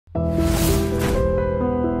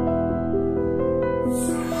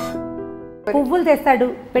పువ్వులు తెస్తాడు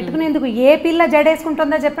పెట్టుకునేందుకు. ఏ పిల్ల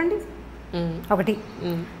జడేసుకుంటుందో చెప్పండి? ఒకటి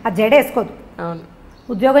అది జడేసుకోదు,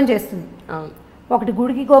 ఉద్యోగం చేస్తుంది. ఒకటి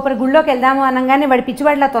గుడిలోకి వెళ్దాము అనగానే వాడి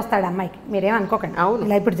పిచ్చివాడిలా తోస్తాడు అమ్మాయికి. మీరేం అనుకోకండి,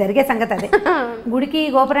 ఇలా ఇప్పుడు జరిగే సంగతి అదే. గుడికి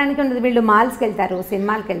గోపురానికి ఉండదు, వీళ్ళు మాల్స్కి వెళ్తారు,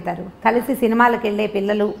 సినిమాలకు వెళ్తారు, కలిసి సినిమాలకు వెళ్ళే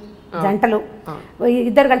పిల్లలు జంటలు,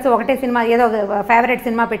 ఇద్దరు కలిసి ఒకటే సినిమా ఏదో ఫేవరెట్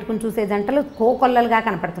సినిమా పెట్టుకుని చూసే జంటలు కోకొల్లలుగా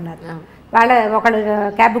కనపడుతున్నారు. ఒకళ్ళు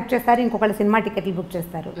క్యాబ్ బుక్ చేస్తారు, ఇంకొకళ్ళు సినిమా టికెట్లు బుక్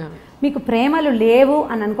చేస్తారు. మీకు ప్రేమలు లేవు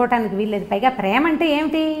అని అనుకోవటానికి వీల్లేదు. పైగా ప్రేమ అంటే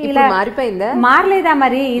ఏమిటి? ఇలా మారిపోయిందా? మారలేదా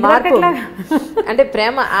మరి? అంటే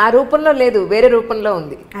ప్రేమ ఆ రూపంలో లేదు, వేరే రూపంలో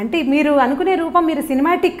ఉంది. అంటే మీరు అనుకునే రూపం, మీరు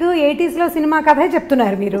సినిమాటిక్ 80s లో సినిమా కథే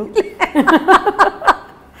చెప్తున్నారు మీరు.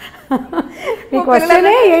 మీ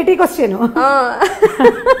క్వశ్చనే 80 క్వశ్చన్.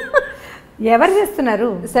 ఎవరు చేస్తున్నారు?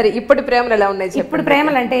 సరే, ఇప్పుడు ప్రేమలు ఎలా ఉన్నాయి? ఇప్పుడు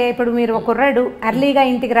ప్రేమలు అంటే, ఇప్పుడు మీరు ఒక కుర్రాడు అర్లీగా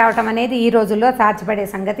ఇంటికి రావటం అనేది ఈ రోజుల్లో సాధ్యపడే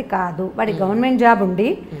సంగతి కాదు. వాడి గవర్నమెంట్ జాబ్ ఉండి,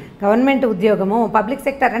 గవర్నమెంట్ ఉద్యోగము, పబ్లిక్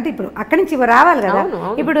సెక్టర్ అంటే ఇప్పుడు అక్కడి నుంచి రావాలి కదా.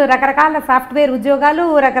 ఇప్పుడు రకరకాల సాఫ్ట్వేర్ ఉద్యోగాలు,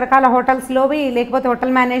 రకరకాల హోటల్స్లోవి, లేకపోతే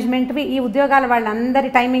హోటల్ మేనేజ్మెంట్వి, ఈ ఉద్యోగాల వాళ్ళందరి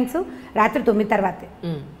టైమింగ్స్ రాత్రి 9 తర్వాతే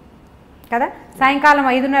కదా. సాయంకాలం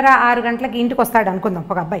 5:30, 6 గంటలకి ఇంటికి వస్తాడు అనుకుందాం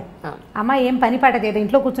ఒక అబ్బాయి. అమ్మాయి ఏం పని పాట చేయదు,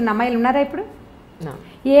 ఇంట్లో కూర్చున్న అమ్మాయిలు ఉన్నారా ఇప్పుడు?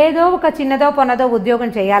 ఏదో ఒక చిన్నదో పొన్నదో ఉద్యోగం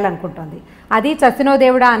చేయాలనుకుంటుంది. అది చచ్చినో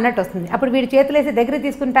దేవుడా అన్నట్టు వస్తుంది. అప్పుడు వీడు చేతులేసి దగ్గర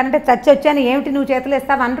తీసుకుంటానంటే చచ్చి వచ్చాను ఏమిటి నువ్వు చేతులు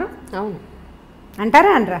వేస్తావు అనరు?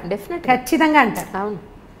 అంటారా? అనరా? ఖచ్చితంగా అంటారు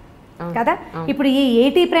కదా. ఇప్పుడు ఈ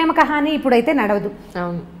 80 ప్రేమ కహాని ఇప్పుడైతే నడవదు.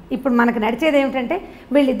 ఇప్పుడు మనకు నడిచేది ఏమిటంటే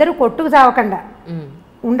వీళ్ళిద్దరూ కొట్టుకు చావకుండా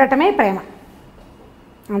ఉండటమే ప్రేమ,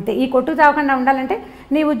 అంతే. ఈ కొట్టుకు చావకుండా ఉండాలంటే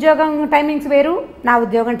నీ ఉద్యోగం టైమింగ్స్ వేరు, నా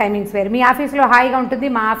ఉద్యోగం టైమింగ్స్ వేరు. మీ ఆఫీస్లో హాయిగా ఉంటుంది,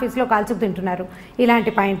 మా ఆఫీస్లో కాల్చుకు తింటున్నారు,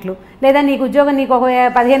 ఇలాంటి పాయింట్లు. లేదా నీకు ఉద్యోగం, నీకు ఒక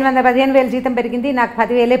 15,000 జీతం పెరిగింది, నాకు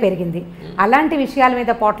 10,000 పెరిగింది, అలాంటి విషయాల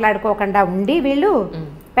మీద పోట్లాడుకోకుండా ఉండి వీళ్ళు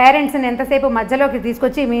పేరెంట్స్ని ఎంతసేపు మధ్యలోకి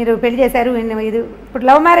తీసుకొచ్చి మీరు పెళ్లి చేశారు. ఇది ఇప్పుడు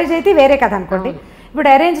లవ్ మ్యారేజ్ అయితే వేరే కదా అనుకోండి. ఇప్పుడు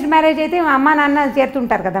అరేంజ్డ్ మ్యారేజ్ అయితే అమ్మ నాన్న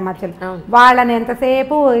చేరుతుంటారు కదా మధ్యలో, వాళ్ళని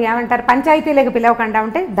ఎంతసేపు ఏమంటారు పంచాయతీలకు పిలవకుండా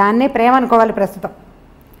ఉంటే దాన్నే ప్రేమ అనుకోవాలి ప్రస్తుతం.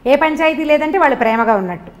 ఏ పంచాయతీ లేదంటే వాళ్ళు ప్రేమగా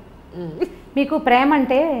ఉన్నట్టు. మీకు ప్రేమ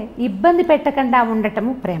అంటే ఇబ్బంది పెట్టకుండా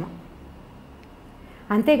ఉండటము ప్రేమ,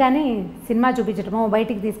 అంతేగాని సినిమా చూపించటమో,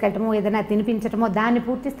 బయటికి తీసుకెళ్ళటమో, ఏదైనా తినిపించటమో దాన్ని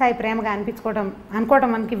పూర్తి స్థాయి ప్రేమగా అనుకోవడం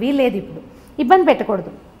మనకి వీల్లేదు. ఇప్పుడు ఇబ్బంది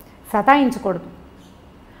పెట్టకూడదు, సతాయించకూడదు,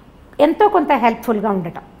 ఎంతో కొంత హెల్ప్ఫుల్గా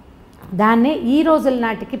ఉండటం, దాన్నే ఈ రోజుల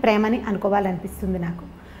నాటికి ప్రేమని అనుకోవాలనిపిస్తుంది నాకు.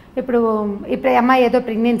 ఇప్పుడు అమ్మాయి ఏదో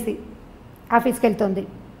ప్రెగ్నెన్సీ, ఆఫీస్కి వెళ్తుంది,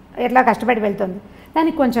 ఎట్లా కష్టపడి వెళ్తుంది,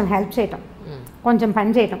 దానికి కొంచెం హెల్ప్ చేయటం, కొంచెం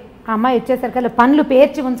పని చేయటం. ఆ అమ్మాయి వచ్చేసరికి పనులు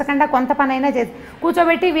పేర్చి ఉంచకుండా కొంత పని అయినా చేసి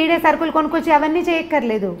కూర్చోబెట్టి వీడే సరుకులు కొనుక్కొచ్చి అవన్నీ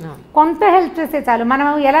చేయక్కర్లేదు, కొంత హెల్ప్ చేస్తే చాలు. మనం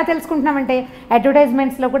ఎలా తెలుసుకుంటున్నామంటే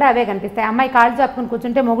అడ్వర్టైజ్మెంట్స్లో కూడా అవే కనిపిస్తాయి. అమ్మాయి కాళ్ళు చాపుకొని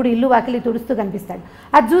కూర్చుంటే మొగుడు ఇల్లు వాకిలి తుడుస్తూ కనిపిస్తాడు.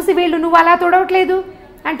 అది చూసి వీళ్ళు నువ్వు అలా తుడవట్లేదు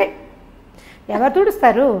అంటే ఎవరు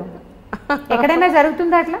తుడుస్తారు? ఎక్కడైనా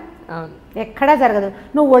జరుగుతుందా అట్లా? ఎక్కడా జరగదు.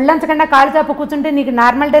 నువ్వు ఒళ్ళంచకుండా కాళ్ళు చాపు కూర్చుంటే నీకు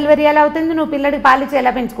నార్మల్ డెలివరీ ఎలా అవుతుంది? నువ్వు పిల్లడికి పాలిచ్చి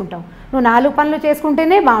ఎలా పెంచుకుంటావు? నువ్వు 4 పనులు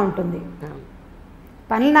చేసుకుంటేనే బాగుంటుంది.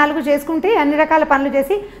 పనులు 4 చేసుకుంటే అన్ని రకాల పనులు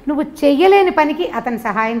చేసి నువ్వు చెయ్యలేని పనికి అతని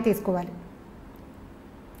సహాయం తీసుకోవాలి.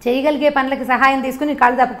 చేయగలిగే పనులకి సహాయం తీసుకుని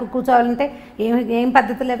కాళ్ళు చాపు కూర్చోవాలంటే ఏం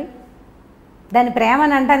పద్ధతులు అవి? దాన్ని ప్రేమ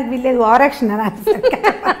అని అనడానికి వీల్లేదు, ఓవరాక్షన్ అని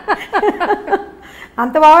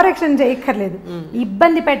అంత ఓవరాక్షన్ చేయక్కర్లేదు.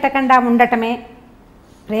 ఇబ్బంది పెట్టకుండా ఉండటమే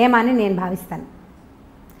ప్రేమ అని నేను భావిస్తాను.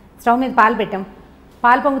 స్టవ్ మీద పాలు పెట్టాం,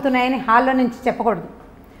 పాలు పొంగుతున్నాయని హాల్లో నుంచి చెప్పకూడదు.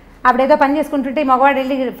 అప్పుడేదో పని చేసుకుంటుంటే మగవాడు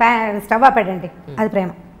వెళ్ళి స్టవ్ ఆపాడండి, అది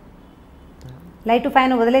ప్రేమ. లైట్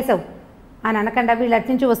ఫ్యాన్ వదిలేసావు అని అనకుండా వీళ్ళు అటు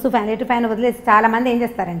నుంచి వస్తూ లైట్ ఫ్యాన్ వదిలేసి చాలామంది ఏం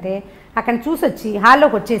చేస్తారంటే అక్కడ చూసి వచ్చి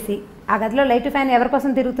హాల్లోకి వచ్చేసి ఆ గదిలో లైట్ ఫ్యాన్ ఎవరి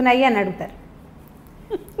కోసం తిరుగుతున్నాయి అని అడుగుతారు.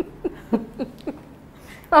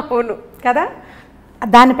 అవును కదా,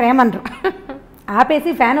 దాన్ని ప్రేమ అనరు.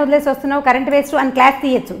 ఆపేసి ఫ్యాన్ వదిలేసి వస్తున్నావు, కరెంట్ వేస్ట్ అని క్లాస్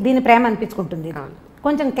తీయచ్చు, దీని ప్రేమ అనిపించుకుంటుంది.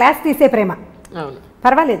 కొంచెం క్లాస్ తీసే ప్రేమ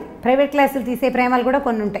పర్వాలేదు, ప్రైవేట్ క్లాసులు తీసే ప్రేమలు కూడా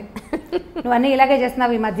కొన్ని ఉంటాయి. నువ్వు అన్నీ ఇలాగే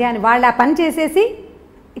చేస్తున్నావు ఈ మధ్య అని వాళ్ళు ఆ పని చేసేసి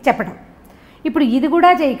చెప్పడం. ఇప్పుడు ఇది కూడా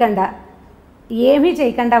చేయకుండా ఏమీ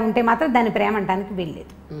చేయకుండా ఉంటే మాత్రం దాన్ని ప్రేమ అనడానికి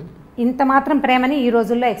వీల్లేదు. ఇంత మాత్రం ప్రేమని ఈ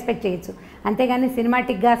రోజుల్లో ఎక్స్పెక్ట్ చేయొచ్చు. అంతేగాని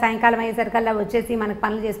సినిమాటిక్గా సాయంకాలం అయ్యేసరికల్లా వచ్చేసి మనకు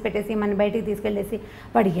పనులు చేసి పెట్టేసి మన బయటికి తీసుకెళ్ళేసి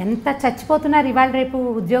వాడు ఎంత చచ్చిపోతున్నారు. ఇవాళ రేపు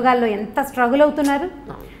ఉద్యోగాల్లో ఎంత స్ట్రగుల్ అవుతున్నారు.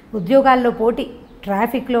 ఉద్యోగాల్లో పోటీ,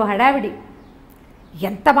 ట్రాఫిక్లో హడావిడి,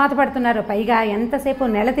 ఎంత బాధపడుతున్నారో. పైగా ఎంతసేపు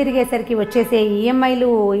నెల తిరిగేసరికి వచ్చేసే ఈఎంఐలు,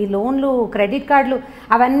 ఈ లోన్లు, క్రెడిట్ కార్డులు,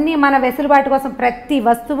 అవన్నీ మన వెసులుబాటు కోసం ప్రతి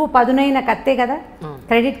వస్తువు పదునైన కత్తే కదా.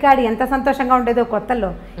 క్రెడిట్ కార్డు ఎంత సంతోషంగా ఉండేదో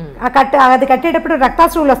కొత్తల్లో. అది కట్టేటప్పుడు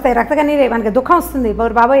రక్తాశ్రువులు వస్తాయి, రక్తకన్నీరే, మనకి దుఃఖం వస్తుంది.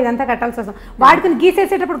 బాబోయ్ ఇదంతా కట్టాల్సి వస్తుంది. వాడుకుని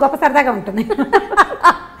గీసేసేటప్పుడు గొప్ప సరదాగా ఉంటుంది.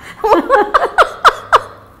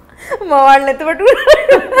 మా వాళ్ళు ఎత్తుపట్టు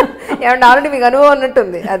ఏమంటే ఆల్రెడీ మీకు అనుభవం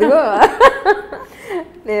ఉన్నట్టుంది అదిగో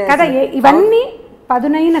కదా. ఇవన్నీ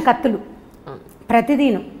పదునైన కత్తులు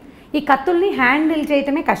ప్రతిదీను. ఈ కత్తుల్ని హ్యాండిల్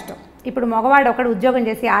చేయటమే కష్టం. ఇప్పుడు మగవాడు ఒకడు ఉద్యోగం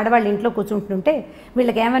చేసి ఆడవాళ్ళు ఇంట్లో కూర్చుంటుంటే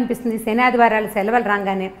వీళ్ళకి ఏమనిపిస్తుంది, శని ఆదివారాలు సెలవులు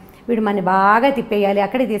రాగానే వీడు మనని బాగా తిప్పేయాలి,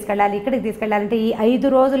 అక్కడికి తీసుకెళ్ళాలి, ఇక్కడికి తీసుకెళ్ళాలంటే ఈ 5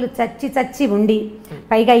 రోజులు చచ్చి ఉండి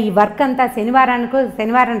పైగా ఈ వర్క్ అంతా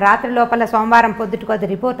శనివారం రాత్రి లోపల సోమవారం పొద్దుటికి అది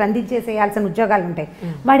రిపోర్ట్ అందించేసేయాల్సిన ఉద్యోగాలు ఉంటాయి.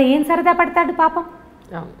 వాడు ఏం సరదా పడతాడు పాపం?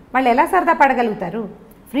 వాళ్ళు ఎలా సరదా పడగలుగుతారు?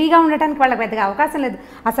 ఫ్రీగా ఉండటానికి వాళ్ళకి పెద్దగా అవకాశం లేదు.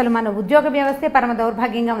 అసలు మన ఉద్యోగ వ్యవస్థే పరమ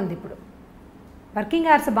దౌర్భాగ్యంగా ఉంది. ఇప్పుడు వర్కింగ్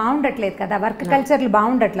అవర్స్ బాగుండట్లేదు కదా, వర్క్ కల్చర్లు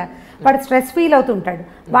బాగుండట్లా, వాడు స్ట్రెస్ ఫీల్ అవుతుంటాడు.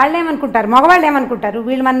 వాళ్ళు ఏమనుకుంటారు, మగవాళ్ళు ఏమనుకుంటారు,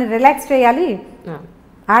 వీళ్ళు మనని రిలాక్స్ చేయాలి,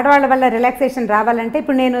 ఆడవాళ్ళ వల్ల రిలాక్సేషన్ రావాలంటే.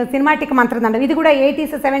 ఇప్పుడు నేను సినిమాటిక్ మంత్రదండం, ఇది కూడా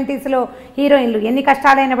 80s 70sలో హీరోయిన్లు ఎన్ని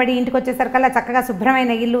కష్టాలైన పడి ఇంటికి వచ్చేసరికల్లా చక్కగా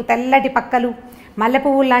శుభ్రమైన ఇల్లు, తెల్లటి పక్కలు, మల్లె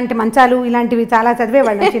పువ్వులు లాంటి మంచాలు, ఇలాంటివి చాలా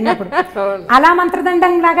చదివేవాళ్ళం చిన్నప్పుడు. అలా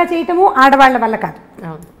మంత్రదండం లాగా చేయటము ఆడవాళ్ళ వల్ల కాదు.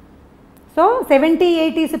 సో 70s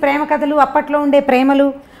 80s ప్రేమ కథలు, అప్పట్లో ఉండే ప్రేమలు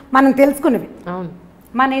మనం తెలుసుకున్నవి.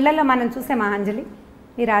 మన ఇళ్లలో మనం చూసే మహాంజలి,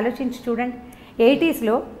 మీరు ఆలోచించి చూడండి.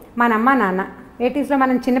 80sలో మన అమ్మ నాన్న, 80sలో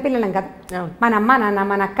మనం చిన్నపిల్లలం కదా, మన అమ్మ నాన్న,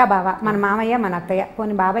 మన అక్క బావ, మన మామయ్య, మన అత్తయ్య,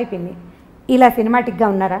 పోనీ బాబాయ్ పిన్ని, ఇలా సినిమాటిక్గా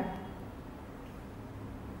ఉన్నారా?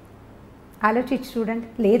 ఆలోచించి చూడండి.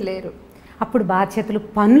 లేరు. అప్పుడు బాధ్యతలు,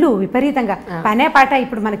 పనులు విపరీతంగా, పనే పాట.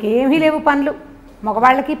 ఇప్పుడు మనకి ఏమీ లేవు పనులు.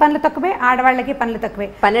 మగవాళ్ళకి పనులు తక్కువే, ఆడవాళ్ళకి పనులు తక్కువే.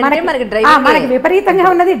 మనకి విపరీతంగా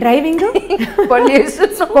ఉన్నది డ్రైవింగ్,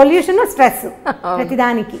 పొల్యూషన్, స్ట్రెస్,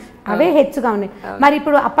 ప్రతిదానికి అవే హెచ్చుగా ఉన్నాయి. మరి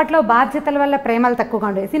ఇప్పుడు అప్పట్లో బాధ్యతల వల్ల ప్రేమలు తక్కువగా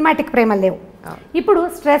ఉండేవి, సినిమాటిక్ ప్రేమలు లేవు. ఇప్పుడు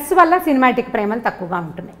స్ట్రెస్ వల్ల సినిమాటిక్ ప్రేమలు తక్కువగా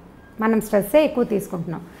ఉంటున్నాయి. మనం స్ట్రెస్సే ఎక్కువ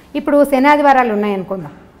తీసుకుంటున్నాం. ఇప్పుడు శని ఆదివారాలు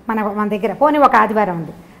ఉన్నాయనుకుందాం మన దగ్గర, పోనీ ఒక ఆదివారం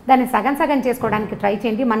ఉంది, దాన్ని సగం చేసుకోవడానికి ట్రై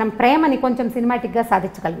చేయండి. మనం ప్రేమని కొంచెం సినిమాటిక్గా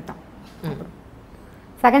సాధించగలుగుతాం.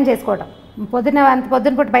 సగం చేసుకోవడం,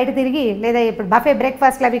 పొద్దున పూట బయట తిరిగి, లేదా ఇప్పుడు బఫే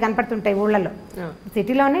బ్రేక్ఫాస్ట్లు అవి కనపడుతుంటాయి ఊళ్ళల్లో,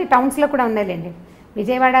 సిటీలోనే, టౌన్స్లో కూడా ఉన్నాయిలేండి.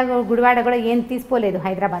 విజయవాడ, గుడివాడ కూడా ఏం తీసుకోలేదు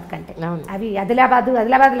హైదరాబాద్ కంటే. అవి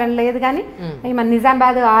ఆదిలాబాద్లో లేదు కానీ మన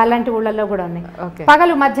నిజామాబాద్ అలాంటి ఊళ్ళల్లో కూడా ఉన్నాయి.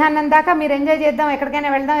 పగలు మధ్యాహ్నం దాకా మీరు ఎంజాయ్ చేద్దాం,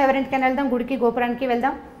 ఎక్కడికైనా వెళ్దాం, ఎవరింటికైనా వెళ్దాం, గుడికి గోపురానికి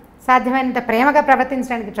వెళ్దాం, సాధ్యమైనంత ప్రేమగా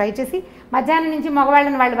ప్రవర్తించడానికి ట్రై చేసి మధ్యాహ్నం నుంచి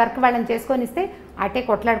మగవాళ్ళని వాళ్ళ వర్క్ వాళ్ళని చేసుకొని ఇస్తే అటే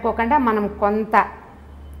కొట్లాడుకోకుండా మనం కొంత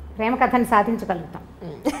ప్రేమ కథని సాధించగలుగుతాం.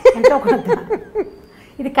 ఎంతో కొంత.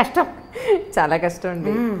 ఇది కష్టం, చాలా కష్టం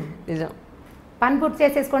అండి, నిజం. పని పూర్తి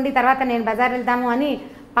చేసేసుకోండి, తర్వాత నేను బజార్ వెళ్దాము అని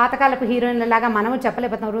పాతకాలపు హీరోయిన్ల లాగా మనము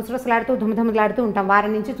చెప్పలేకపోతాం. రుసరుసలాడుతూ ధుమధుమలాడుతూ ఉంటాం.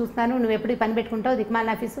 వారం నుంచి చూస్తాను, నువ్వు ఎప్పుడు పని పెట్టుకుంటావు,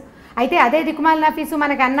 దిక్కుమాలిన ఆఫీసు. అయితే అదే దిక్కుమాలిన ఆఫీసు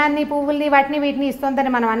మనకి అన్నాన్ని, పువ్వుల్ని, వీటిని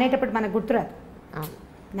ఇస్తుందని మనం అనేటప్పుడు మనకు గుర్తురాదు.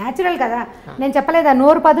 న్యాచురల్ కదా. నేను చెప్పలేదా,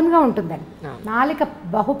 నోరు పదునుగా ఉంటుందని, నాలిక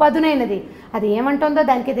బహుపదునైనది. అది ఏమంటుందో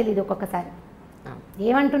దానికే తెలియదు ఒక్కొక్కసారి.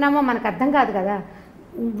 ఏమంటున్నామో మనకు అర్థం కాదు కదా,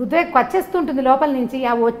 ఉద్వేగం వచ్చేస్తుంటుంది లోపల నుంచి.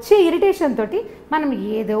 ఆ వచ్చే ఇరిటేషన్ తోటి మనం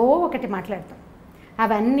ఏదో ఒకటి మాట్లాడతాం.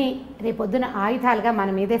 అవన్నీ రేపొద్దున ఆయుధాలుగా మన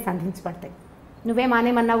మీదే సంధించబడతాయి. నువ్వే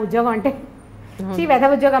మానేమన్నా ఉద్యోగం అంటే, వెధ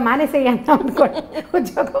ఉద్యోగం మానేసేయి అన్నాం అనుకోండి,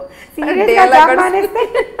 ఉద్యోగం సీరియస్గా జాబ్ మానేస్తే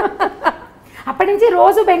అప్పటి నుంచి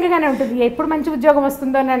రోజు బెంగగానే ఉంటుంది, ఎప్పుడు మంచి ఉద్యోగం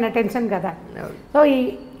వస్తుందో అన్న టెన్షన్ కదా. సో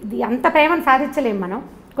ఇది అంత ప్రేమను సాధించలేము మనం.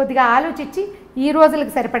 కొద్దిగా ఆలోచించి ఈ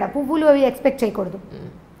రోజులకు సరిపడా పువ్వులు అవి ఎక్స్పెక్ట్ చేయకూడదు.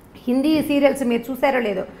 హిందీ సీరియల్స్ మీరు చూసారో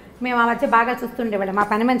లేదో, మేము ఆ మధ్య బాగా చూస్తుండేవాళ్ళం. మా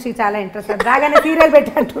పని మనిషికి చాలా ఇంట్రెస్ట్, అది రాగానే సీరియల్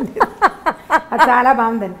పెట్టంటుండే, అది చాలా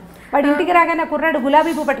బాగుందని. వాడు ఇంటికి రాగానే కుర్రాడు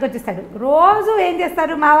గులాబీ పువ్వు పట్టుకొచ్చిస్తాడు. రోజు ఏం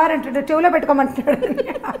చేస్తారు, మా వారు అంటుంటాడు చెవులో పెట్టుకోమంటున్నాడు.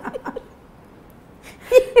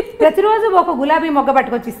 ప్రతిరోజు ఒక గులాబీ మొగ్గ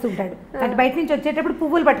పట్టుకొచ్చి ఇస్తుంటాడు. అంటే బయట నుంచి వచ్చేటప్పుడు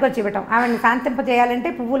పువ్వులు పట్టుకొచ్చి ఇవ్వటం, ఆవిడని శాంతింప చేయాలంటే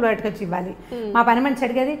పువ్వులు పట్టుకొచ్చి ఇవ్వాలి. మా పని మనిషి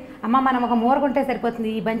అడిగేది, అమ్మ మనం ఒక మూర కొంటే సరిపోతుంది,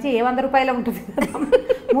 ఈ బంచి ఏ 100 రూపాయలు ఉంటుంది,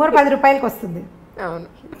 మూర 10 రూపాయలకి వస్తుంది.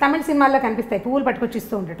 తమిళ సినిమాల్లో కనిపిస్తాయి పువ్వులు పట్టుకొచ్చి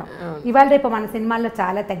ఇస్తూ ఉండటం. ఇవాళ రేపు మన సినిమాల్లో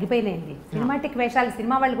చాలా తగ్గిపోయినాయండి సినిమాటిక్ వేషాలు.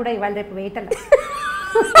 సినిమా వాళ్ళు కూడా ఇవాళ రేపు వేయటం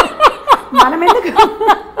మనం ఎందుకు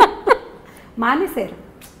మానేశారు.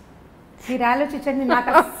 మీరు ఆలోచించండి, నాకు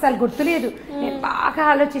అస్సలు గుర్తులేదు. నేను బాగా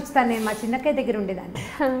ఆలోచిస్తాను. నేను మా చిన్నక్కయ్య దగ్గర ఉండేదాన్ని.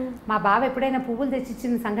 మా బావ ఎప్పుడైనా పువ్వులు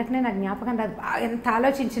తెచ్చిచ్చిన సంఘటనే నాకు జ్ఞాపకం రాదు. బాగా ఎంత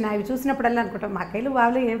ఆలోచించిన అవి చూసినప్పుడల్లా అనుకుంటాం, మా అక్కయ్యలు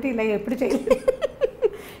బావలు ఏమిటి ఇలా ఎప్పుడు చేయలేదు.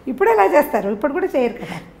 ఇప్పుడు ఎలా చేస్తారు, ఇప్పుడు కూడా చేయరు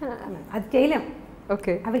కదా, అది చేయలేం.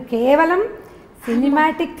 ఓకే, అవి కేవలం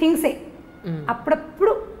సినిమాటిక్ థింగ్సే.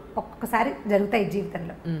 అప్పుడప్పుడు ఒక్కొక్కసారి జరుగుతాయి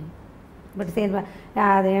జీవితంలో. బట్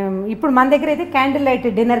అదే ఇప్పుడు మన దగ్గర అయితే క్యాండిల్ లైట్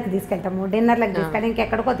డిన్నర్కి తీసుకెళ్తాము, డిన్నర్లకు తీసుకెళ్ళి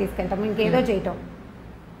ఇంకెక్కడికో తీసుకెళ్తాము, ఇంకేదో చేయటం.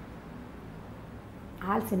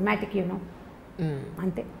 ఆల్ సినిమాటిక్ యూనో,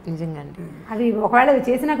 అంతే. నిజంగా అవి ఒకవేళ అవి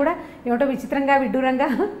చేసినా కూడా ఏమిటో విచిత్రంగా విడ్డూరంగా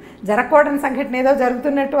జరగకూడని సంఘటన ఏదో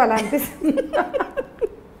జరుగుతున్నట్టు అలా అనిపిస్తుంది.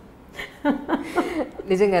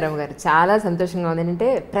 నిజంగా రాము గారు, చాలా సంతోషంగా ఉంది. ఏంటంటే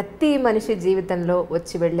ప్రతి మనిషి జీవితంలో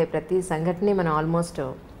వచ్చి వెళ్ళే ప్రతి సంఘటన మనం ఆల్మోస్ట్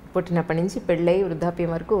పుట్టినప్పటి నుంచి పెళ్ళై వృద్ధాప్యం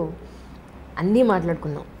వరకు అన్నీ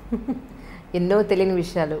మాట్లాడుకున్నాం. ఎన్నో తెలియని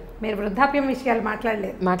విషయాలు. మీరు వృద్ధాప్యం విషయాలు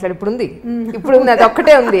మాట్లాడలేదు. ఇప్పుడు ఉంది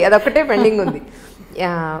అదొక్కటే పెండింగ్ ఉంది.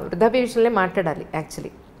 వృద్ధాప్య విషయంలో మాట్లాడాలి.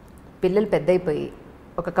 యాక్చువల్లీ పిల్లలు పెద్ద అయిపోయి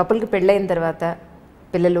ఒక కపుల్కి పెళ్ళైన తర్వాత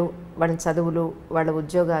పిల్లలు, వాళ్ళ చదువులు, వాళ్ళ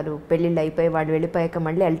ఉద్యోగాలు, పెళ్ళిళ్ళు అయిపోయి వాళ్ళు వెళ్ళిపోయాక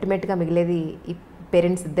మళ్ళీ అల్టిమేట్గా మిగిలేది ఈ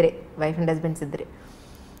పేరెంట్స్ ఇద్దరే, వైఫ్ అండ్ హస్బెండ్స్ ఇద్దరే.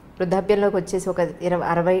 వృద్ధాప్యంలోకి వచ్చేసి ఒక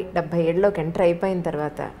 60-70 ఏళ్ళలోకి ఎంటర్ అయిపోయిన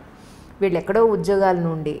తర్వాత వీళ్ళు ఎక్కడో ఉద్యోగాల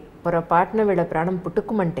నుండి పొరపాటున వీళ్ళ ప్రాణం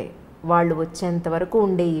పుట్టుకుమంటే వాళ్ళు వచ్చేంత వరకు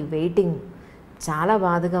ఉండే ఈ వెయిటింగ్ చాలా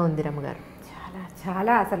బాధగా ఉంది రమ్మగారు. చాలా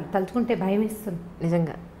చాలా అసలు తలుచుకుంటే భయం ఇస్తుంది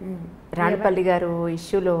నిజంగా. రాళ్ళపల్లి గారు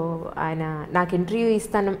ఇష్యూలో ఆయన నాకు ఇంటర్వ్యూ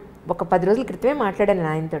ఇస్తాను ఒక 10 రోజుల క్రితమే మాట్లాడాను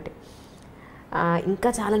ఆయనతోటి. ఇంకా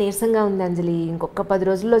చాలా నీరసంగా ఉంది అంజలి, ఇంకొక 10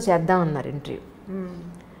 రోజుల్లో చేద్దాం అన్నారు ఇంటర్వ్యూ.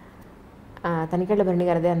 తనికెళ్ళ భరణి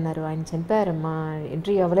గారు అదే అన్నారు, ఆయన చనిపోయారమ్మా,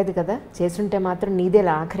 ఇంటర్వ్యూ అవ్వలేదు కదా, చేస్తుంటే మాత్రం నీదే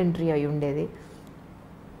ఆఖరి ఇంటర్వ్యూ అయి ఉండేది.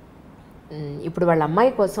 ఇప్పుడు వాళ్ళ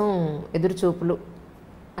అమ్మాయి కోసం ఎదురు చూపులు,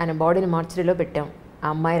 ఆయన బాడీని మార్చరీలో పెట్టాం, ఆ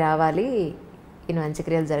అమ్మాయి రావాలి, ఈయన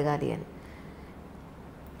అంత్యక్రియలు జరగాలి అని.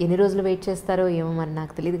 ఎన్ని రోజులు వెయిట్ చేస్తారో ఏమో మరి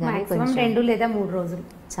నాకు తెలియదు, కానీ 2 లేదా 3 రోజులు.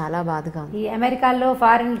 చాలా బాధగా ఉంది. ఈ అమెరికాలో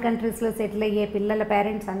ఫారిన్ కంట్రీస్లో సెటిల్ అయ్యే పిల్లల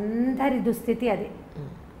పేరెంట్స్ అందరి దుస్థితి అదే.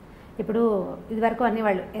 ఇప్పుడు ఇదివరకు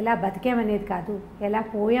అనేవాళ్ళు ఎలా బతికేమనేది కాదు, ఎలా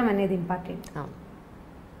పోయామనేది ఇంపార్టెంట్.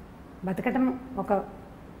 బతకటం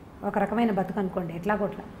ఒక రకమైన బతుకు అనుకోండి, ఎట్లా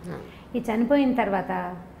కొట్లా. ఈ చనిపోయిన తర్వాత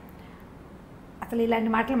అసలు ఇలాంటి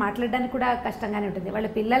మాటలు మాట్లాడడానికి కూడా కష్టంగానే ఉంటుంది. వాళ్ళ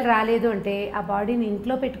పిల్లలు రాలేదు అంటే ఆ బాడీని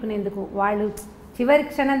ఇంట్లో పెట్టుకునేందుకు, వాళ్ళు చివరి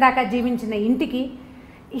క్షణం దాకా జీవించిన ఇంటికి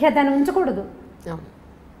ఇక దాన్ని ఉంచకూడదు.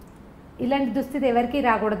 ఇలాంటి దుస్థితి ఎవరికి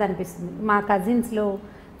రాకూడదు అనిపిస్తుంది. మా కజిన్స్లో,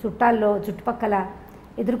 చుట్టాల్లో, చుట్టుపక్కల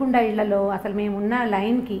ఎదురుకుండా ఇళ్లలో అసలు మేము ఉన్న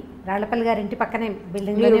లైన్కి, రాళ్లపల్లి గారి ఇంటి పక్కనే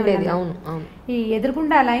బిల్డింగ్లోనే ఉండేది, ఈ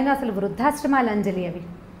ఎదురుకుండా లైన్ అసలు వృద్ధాశ్రమాలు అంజలి. అవి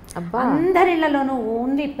అందరి ఇళ్లలోనూ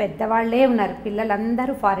ఓన్లీ పెద్దవాళ్లే ఉన్నారు.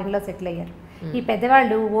 పిల్లలందరూ ఫారిన్లో సెటిల్ అయ్యారు. ఈ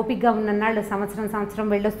పెద్దవాళ్ళు ఓపికగా ఉన్ననాళ్ళు సంవత్సరం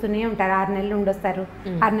వెళ్ళొస్తూనే ఉంటారు. 6 నెలలు ఉండొస్తారు,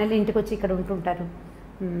 6 నెలలు ఇంటికి వచ్చి ఇక్కడ ఉంటుంటారు.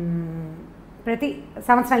 ప్రతి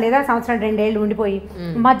సంవత్సరం లేదా 2 ఏళ్ళు ఉండిపోయి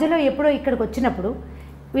మధ్యలో ఎప్పుడో ఇక్కడికి వచ్చినప్పుడు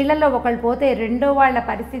వీళ్ళల్లో ఒకళ్ళు పోతే రెండో వాళ్ళ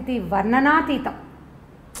పరిస్థితి వర్ణనాతీతం.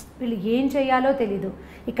 వీళ్ళు ఏం చేయాలో తెలీదు,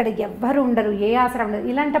 ఇక్కడ ఎవ్వరు ఉండరు, ఏ ఆసరా ఉండదు.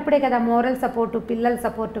 ఇలాంటప్పుడే కదా మోరల్ సపోర్టు, పిల్లల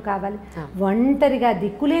సపోర్టు కావాలి. ఒంటరిగా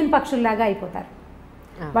దిక్కులేని పక్షుల్లాగా అయిపోతారు.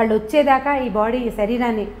 వాళ్ళు వచ్చేదాకా ఈ బాడీ, ఈ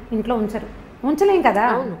శరీరాన్ని ఇంట్లో ఉంచలేం కదా,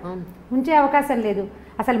 ఉంచే అవకాశం లేదు.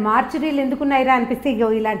 అసలు మార్చురీలు ఎందుకున్నాయిరా అనిపిస్తే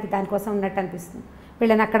ఇలాంటి దానికోసం ఉన్నట్టు అనిపిస్తుంది.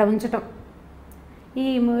 వీళ్ళని అక్కడ ఉంచటం, ఈ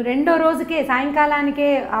 2వ రోజుకే సాయంకాలానికే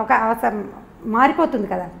అవసరం మారిపోతుంది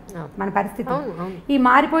కదా మన పరిస్థితి. ఈ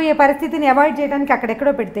మారిపోయే పరిస్థితిని అవాయిడ్ చేయడానికి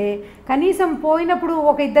అక్కడెక్కడో పెడితే కనీసం పోయినప్పుడు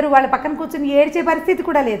ఒక ఇద్దరు వాళ్ళ పక్కన కూర్చొని ఏడ్చే పరిస్థితి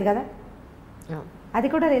కూడా లేదు కదా, అది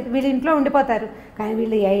కూడా లేదు. వీళ్ళు ఇంట్లో ఉండిపోతారు. కానీ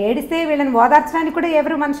వీళ్ళు ఏడిస్తే వీళ్ళని ఓదార్చడానికి కూడా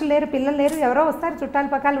ఎవరు మనుషులు లేరు, పిల్లలు లేరు, ఎవరో వస్తారు చుట్టాల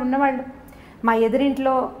పక్కలు ఉన్నవాళ్ళు. మా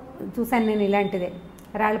ఎదురింట్లో చూశాను నేను ఇలాంటిదే.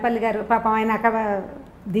 రాళ్ళపల్లి గారు పాపం ఆయన అక్కడ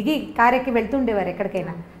దిగి కారెక్కి వెళ్తుండేవారు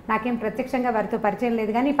ఎక్కడికైనా. నాకేం ప్రత్యక్షంగా వారితో పరిచయం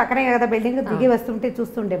లేదు, కానీ పక్కనే కదా బిల్డింగ్, దిగి వస్తుంటే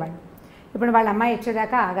చూస్తుండేవాళ్ళు. ఇప్పుడు వాళ్ళ అమ్మాయి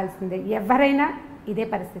వచ్చేదాకా ఆగాల్సిందే. ఎవరైనా ఇదే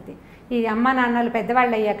పరిస్థితి. ఈ అమ్మ నాన్నలు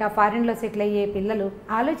పెద్దవాళ్ళు అయ్యాక ఫారిన్లో సెటిల్ అయ్యే పిల్లలు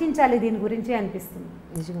ఆలోచించాలి దీని గురించి అనిపిస్తుంది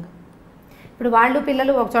నిజంగా. ఇప్పుడు వాళ్ళు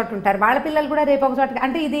పిల్లలు ఒక చోట ఉంటారు, వాళ్ళ పిల్లలు కూడా రేపు ఒక చోట,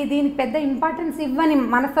 అంటే దీనికి పెద్ద ఇంపార్టెన్స్ ఇవ్వని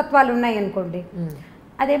మనస్తత్వాలు ఉన్నాయి అనుకోండి,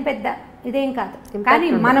 అదేం పెద్ద ఇదేం కాదు. కానీ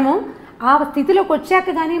మనము ఆ స్థితిలోకి వచ్చాక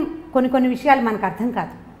కానీ కొన్ని విషయాలు మనకు అర్థం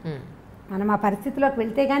కాదు. మనం ఆ పరిస్థితిలోకి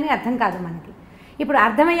వెళ్తే కానీ అర్థం కాదు మనకి. ఇప్పుడు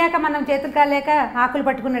అర్థమయ్యాక మనం చేతులు కాలేక ఆకులు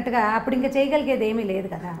పట్టుకున్నట్టుగా అప్పుడు ఇంకా చేయగలిగేది ఏమీ లేదు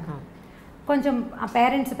కదా. కొంచెం ఆ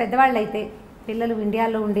పేరెంట్స్ పెద్దవాళ్ళు అయితే పిల్లలు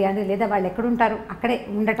ఇండియాలో ఉండి అని, లేదా వాళ్ళు ఎక్కడుంటారు అక్కడే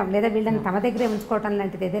ఉండటం, లేదా వీళ్ళని తమ దగ్గరే ఉంచుకోవటం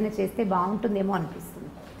లాంటిది ఏదైనా చేస్తే బాగుంటుందేమో అనిపిస్తుంది.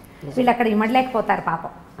 వీళ్ళు అక్కడ ఇమ్మడలేకపోతారు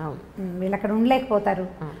పాపం, వీళ్ళు అక్కడ ఉండలేకపోతారు.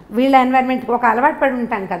 వీళ్ళ ఎన్వైర్న్మెంట్కి ఒక అలవాటు పడి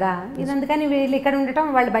ఉంటాం కదా ఇది, అందుకని వీళ్ళు ఇక్కడ ఉండటం,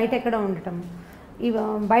 వాళ్ళు బయట ఎక్కడో ఉండటం. ఈ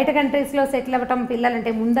బయట కంట్రీస్లో సెటిల్ అవ్వటం పిల్లలంటే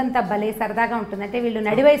ముందంతా భలే సరదాగా ఉంటుంది. అంటే వీళ్ళు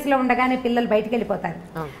నడి వయసులో ఉండగానే పిల్లలు బయటకు వెళ్ళిపోతారు,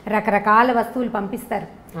 రకరకాల వస్తువులు పంపిస్తారు,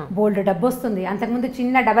 బోల్డ్ డబ్బు వస్తుంది. అంతకుముందు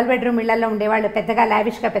చిన్న డబల్ బెడ్రూమ్ ఇళ్లలో ఉండేవాళ్ళు పెద్దగా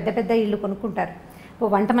లావిష్గా పెద్ద ఇళ్ళు కొనుక్కుంటారు,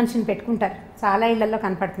 ఓ వంట మనిషిని పెట్టుకుంటారు. చాలా ఇళ్లలో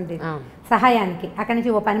కనపడుతుంది సహాయానికి. అక్కడి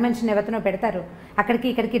నుంచి ఓ పని మనిషిని ఎవరినో పెడతారు, అక్కడికి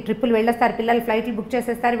ఇక్కడికి ట్రిప్పులు వెళ్ళొస్తారు, పిల్లలు ఫ్లైట్లు బుక్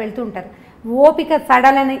చేసేస్తారు, వెళ్తూ ఉంటారు. ఓపిక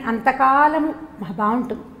సడలని అంతకాలము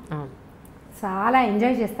బాగుంటుంది, చాలా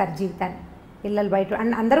ఎంజాయ్ చేస్తారు జీవితాన్ని పిల్లలు. బయట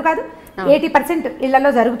అందరూ కాదు, 80% ఇళ్లలో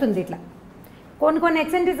జరుగుతుంది ఇట్లా. కొన్ని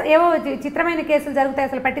ఎక్సెంట్రీస్ ఏవో చిత్రమైన కేసులు జరుగుతాయి,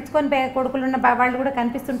 అసలు పట్టించుకొని కొడుకులు ఉన్న వాళ్ళు కూడా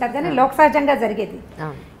కనిపిస్తుంటారు, కానీ లోక సహజంగా జరిగేది.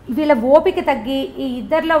 వీళ్ళ ఓపిక తగ్గి ఈ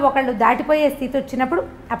ఇద్దరిలో ఒకళ్ళు దాటిపోయే స్థితి వచ్చినప్పుడు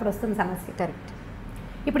అప్పుడు వస్తుంది సమస్య. కరెక్ట్.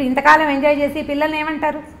 ఇప్పుడు ఇంతకాలం ఎంజాయ్ చేసి పిల్లల్ని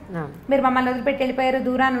ఏమంటారు, మీరు మమ్మల్ని వదిలిపెట్టి వెళ్ళిపోయారు,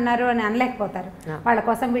 దూరాన్ని ఉన్నారు అని అనలేకపోతారు. వాళ్ళ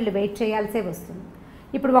కోసం వీళ్ళు వెయిట్ చేయాల్సే వస్తుంది.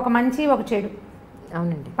 ఇప్పుడు ఒక మంచి ఒక చెడు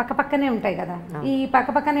అవునండి పక్కపక్కనే ఉంటాయి కదా. ఈ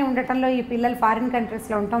పక్కపక్కనే ఉండటంలో ఈ పిల్లలు ఫారిన్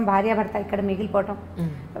కంట్రీస్లో ఉండటం, భార్యాభర్త ఇక్కడ మిగిలిపోవటం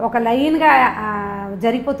ఒక లైన్గా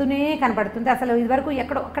జరిగిపోతూనే కనపడుతుంది. అసలు ఇదివరకు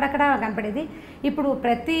ఎక్కడో అక్కడక్కడ కనపడేది, ఇప్పుడు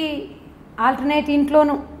ప్రతి ఆల్టర్నేట్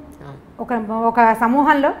ఇంట్లోనూ ఒక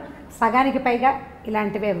సమూహంలో సగానికి పైగా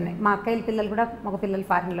ఇలాంటివే ఉన్నాయి. మా అక్కయ్యల పిల్లలు కూడా మగ పిల్లలు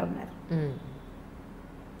ఫారిన్లో ఉన్నారు.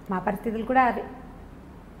 మా పరిస్థితులు కూడా అదే.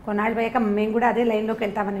 కొన్నాళ్ళు పోయాక మేము కూడా అదే లైన్లోకి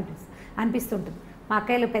వెళ్తామని అనిపిస్తుంటుంది. మా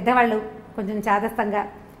అక్కయ్యలు పెద్దవాళ్ళు కొంచెం చాదస్తంగా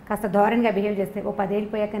కాస్త ధోరణిగా బిహేవ్ చేస్తే ఓ 10 ఏళ్ళు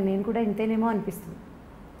పోయాక నేను కూడా ఇంతేనేమో అనిపిస్తుంది.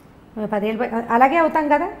 10 ఏళ్ళు అలాగే అవుతాం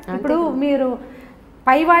కదా. ఇప్పుడు మీరు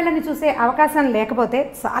పై వాళ్ళని చూసే అవకాశం లేకపోతే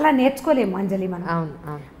చాలా నేర్చుకోలేము అంజలి.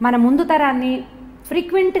 మన ముందు తరాన్ని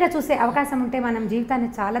ఫ్రీక్వెంట్గా చూసే అవకాశం ఉంటే మనం జీవితాన్ని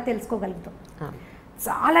చాలా తెలుసుకోగలుగుతాం,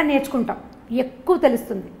 చాలా నేర్చుకుంటాం, ఎక్కువ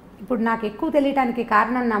తెలుస్తుంది. ఇప్పుడు నాకు ఎక్కువ తెలియటానికి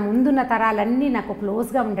కారణం నా ముందున్న తరాలన్నీ నాకు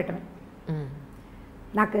క్లోజ్గా ఉండటమే.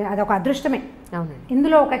 నాకు అదొక అదృష్టమే.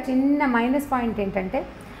 ఇందులో ఒక చిన్న మైనస్ పాయింట్ ఏంటంటే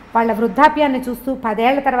వాళ్ళ వృద్ధాప్యాన్ని చూస్తూ 10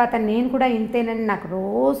 ఏళ్ల తర్వాత నేను కూడా ఇంతేనని నాకు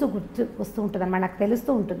రోజు గుర్తు వస్తూ ఉంటుంది అన్నమాట. నాకు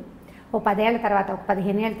తెలుస్తూ ఉంటుంది ఓ 10 ఏళ్ల తర్వాత, ఒక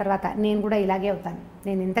 15 ఏళ్ల తర్వాత నేను కూడా ఇలాగే అవుతాను,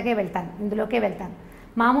 నేను ఇంతకే వెళ్తాను, ఇందులోకే వెళ్తాను.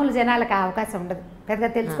 మామూలు జనాలకు ఆ అవకాశం ఉండదు, పెద్దగా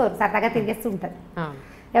తెలుసుకోరు, సరదాగా తిరిగేస్తూ ఉంటారు.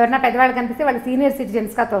 ఎవరన్నా పెద్దవాళ్ళు కనిపిస్తే వాళ్ళు సీనియర్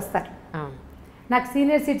సిటిజన్స్గా తోస్తారు. నాకు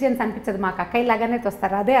సీనియర్ సిటిజన్స్ అనిపించదు, మాకు అక్కయ్య లాగానే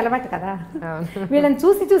తోస్తారు, అదే అలవాటు కదా. వీళ్ళని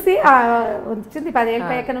చూసి చూసి వచ్చింది 10 ఏళ్ళు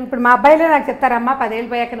పోయాక. ఇప్పుడు మా అబ్బాయిలే నాకు చెప్తారమ్మా 10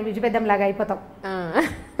 ఏళ్ళు పోయాక నువ్వు విజయపెద్దం లాగా అయిపోతావు,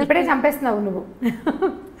 ఇప్పుడే చంపేస్తున్నావు నువ్వు.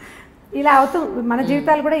 ఇలా అవుతూ మన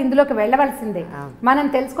జీవితాలు కూడా ఇందులోకి వెళ్ళవలసిందే. మనం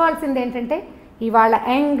తెలుసుకోవాల్సింది ఏంటంటే ఇవాళ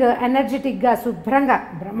యంగ్ ఎనర్జెటిక్గా శుభ్రంగా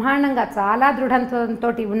బ్రహ్మాండంగా చాలా దృఢంతో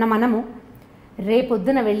ఉన్న మనము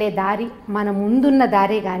రేపొద్దున వెళ్ళే దారి మన ముందున్న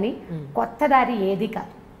దారే కానీ కొత్త దారి ఏది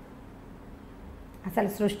కాదు. అసలు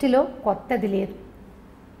సృష్టిలో కొత్తది లేదు,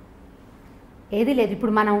 ఏది లేదు.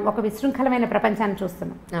 ఇప్పుడు మనం ఒక విశృంఖలమైన ప్రపంచాన్ని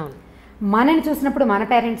చూస్తున్నాం. మనని చూసినప్పుడు మన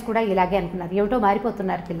పేరెంట్స్ కూడా ఇలాగే అనుకున్నారు, ఏమిటో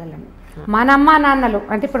మారిపోతున్నారు పిల్లలను. మన అమ్మా నాన్నలు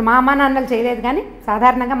అంటే ఇప్పుడు మా అమ్మా నాన్నలు చేయలేదు కానీ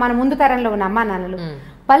సాధారణంగా మన ముందు తరంలో ఉన్న అమ్మా నాన్నలు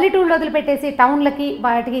పల్లెటూళ్ళు వదిలిపెట్టేసి టౌన్లకి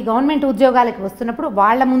వాటికి గవర్నమెంట్ ఉద్యోగాలకి వస్తున్నప్పుడు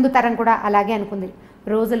వాళ్ళ ముందు తరం కూడా అలాగే అనుకుంది.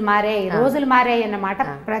 రోజులు మారాయి అన్నమాట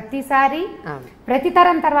ప్రతిసారి ప్రతి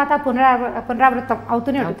తరం తర్వాత పునరావృతం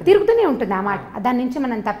అవుతూనే ఉంటుంది, తిరుగుతూనే ఉంటుంది ఆ మాట. దాని నుంచి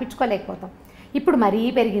మనం తప్పించుకోలేకపోతాం. ఇప్పుడు మరీ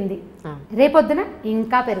పెరిగింది, రేపొద్దున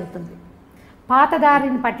ఇంకా పెరుగుతుంది.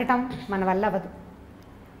 పాతదారిని పట్టడం మన వల్ల అవ్వదు,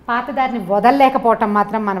 పాతదారిని వదలలేకపోవటం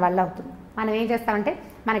మాత్రం మన వల్ల అవుతుంది. మనం ఏం చేస్తామంటే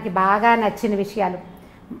మనకి బాగా నచ్చిన విషయాలు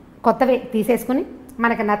కొత్తవి తీసేసుకుని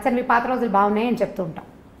మనకు నచ్చనివి పాత రోజులు బాగున్నాయి అని చెప్తూ ఉంటాం.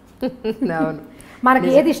 మనకి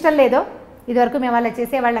ఏది ఇష్టం లేదో ఇదివరకు మేము అలా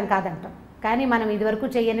చేసేవాళ్ళం కాదంటాం, కానీ మనం ఇదివరకు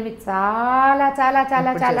చేయనివి చాలా చాలా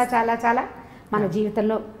చాలా చాలా చాలా చాలా మన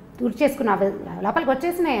జీవితంలో తుడిచేసుకున్న లోపలికి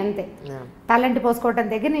వచ్చేసినాయి అంతే. తలంటి పోసుకోవటం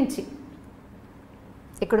దగ్గర నుంచి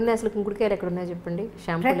ఎక్కడున్నాయి అసలు కుంకుడుకాయలు ఎక్కడున్నాయి చెప్పండి.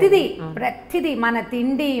 ప్రతిదీ మన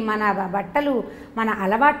తిండి, మన బట్టలు, మన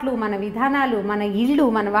అలవాట్లు, మన విధానాలు, మన ఇళ్ళు,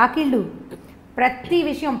 మన వాకిళ్ళు, ప్రతి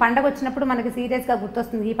విషయం పండగ వచ్చినప్పుడు మనకి సీరియస్గా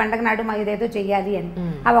గుర్తొస్తుంది, ఈ పండగ నాడు మా ఇదేదో చెయ్యాలి అని.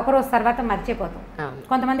 ఆ ఒకరోజు తర్వాత మర్చిపోతాం.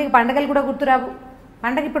 కొంతమందికి పండగలు కూడా గుర్తురావు.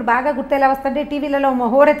 పండగ ఇప్పుడు బాగా గుర్తు ఎలా వస్తుంటే టీవీలలో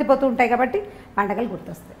హోరెత్తిపోతూ ఉంటాయి కాబట్టి పండగలు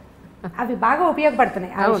గుర్తొస్తాయి. అవి బాగా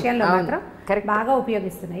ఉపయోగపడుతున్నాయి, ఆ విషయంలో మాత్రం బాగా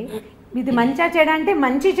ఉపయోగిస్తున్నాయి. ఇది మంచిగా చెడు అంటే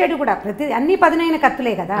మంచి చెడు కూడా ప్రతి అన్ని పదునైన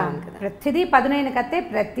కత్తులే కదా, ప్రతిదీ పదునైన కత్తే.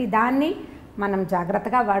 ప్రతి దాన్ని మనం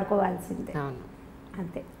జాగ్రత్తగా వాడుకోవాల్సిందే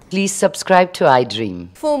అంతే. Please subscribe to iDream.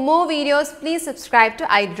 For more videos, please subscribe to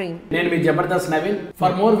iDream. నేను మీ Jabardasth Naveen. For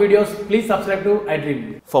more videos, please subscribe to iDream.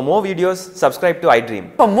 For more videos, subscribe to iDream.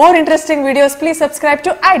 For more interesting videos, please subscribe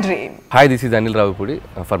to iDream. Hi, this is Anil Ravipudi.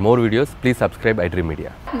 For more videos, please subscribe iDream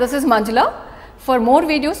Media. This is Manjula. For more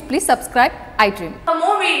videos, please subscribe iDream. For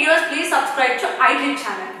more videos, please subscribe to iDream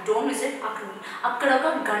channel. Don't miss it. అక్కడ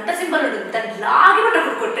ఒక గంట symbol ఉంటుంది, దాన్ని లాగి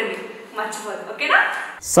కొట్టండి, మర్చిపోదు. ఓకేనా?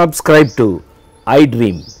 Subscribe to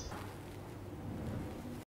iDream.